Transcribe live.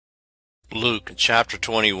Luke chapter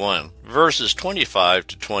 21, verses 25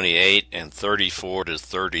 to 28 and 34 to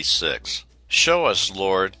 36. Show us,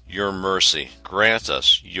 Lord, your mercy. Grant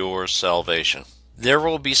us your salvation. There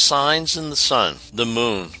will be signs in the sun, the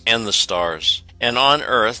moon, and the stars. And on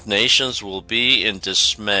earth nations will be in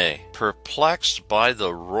dismay, perplexed by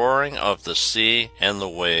the roaring of the sea and the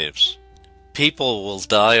waves. People will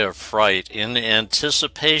die of fright in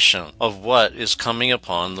anticipation of what is coming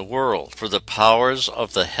upon the world, for the powers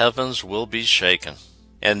of the heavens will be shaken.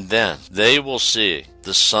 And then they will see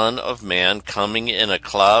the Son of Man coming in a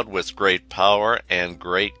cloud with great power and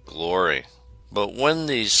great glory. But when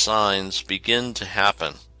these signs begin to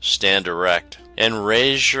happen, stand erect and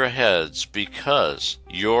raise your heads, because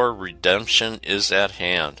your redemption is at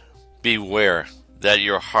hand. Beware that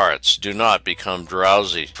your hearts do not become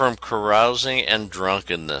drowsy from carousing and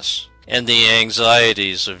drunkenness, and the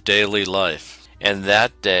anxieties of daily life, and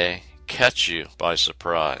that day catch you by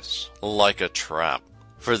surprise, like a trap.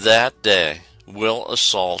 For that day will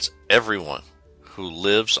assault everyone who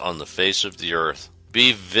lives on the face of the earth.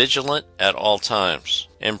 Be vigilant at all times,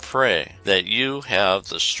 and pray that you have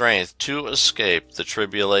the strength to escape the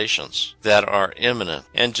tribulations that are imminent,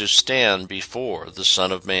 and to stand before the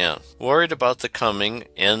Son of Man. Worried about the coming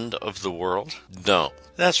end of the world? Don't.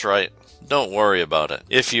 That's right. Don't worry about it,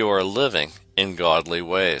 if you are living in godly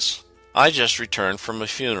ways. I just returned from a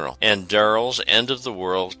funeral, and Daryl's end of the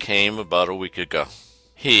world came about a week ago.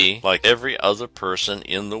 He, like every other person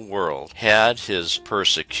in the world, had his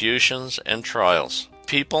persecutions and trials.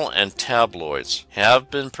 People and tabloids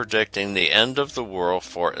have been predicting the end of the world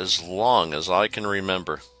for as long as I can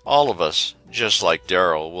remember. All of us, just like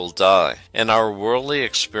Daryl, will die, and our worldly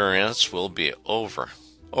experience will be over.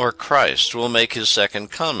 Or Christ will make his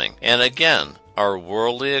second coming, and again, our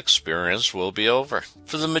worldly experience will be over.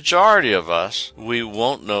 For the majority of us, we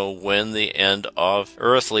won't know when the end of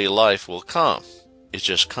earthly life will come. It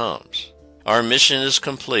just comes. Our mission is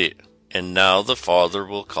complete, and now the Father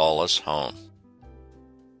will call us home.